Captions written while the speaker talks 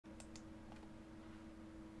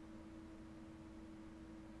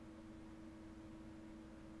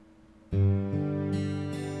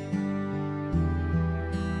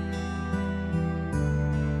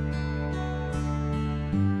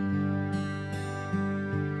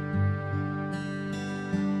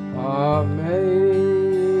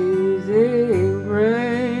Amazing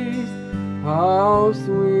grace, how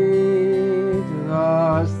sweet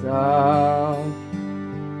the sound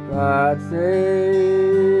that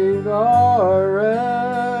saved a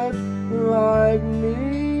wretch like me.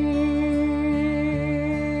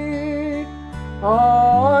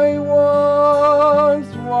 I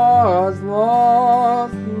once was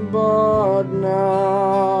lost, but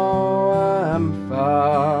now am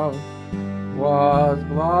found, was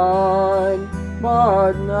blind,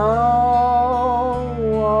 but now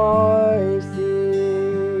I see.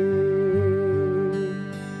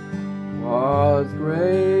 Was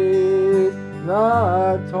grace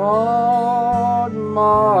that taught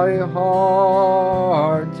my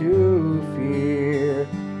heart to fear,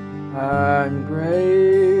 and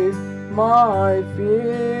grace my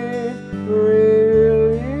fears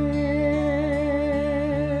relieved.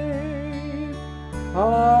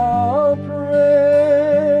 How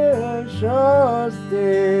precious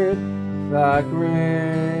did that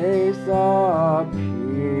grace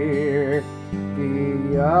appear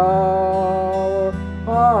the hour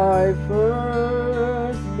I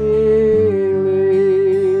first believed.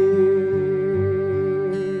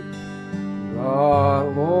 The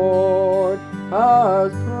Lord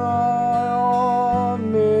has promised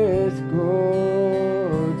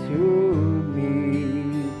good to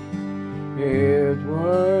me. His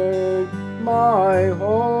word my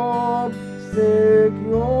hope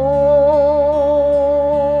secure.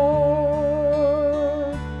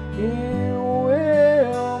 He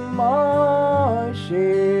will my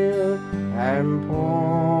shield and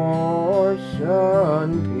portion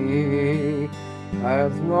be,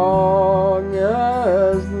 as long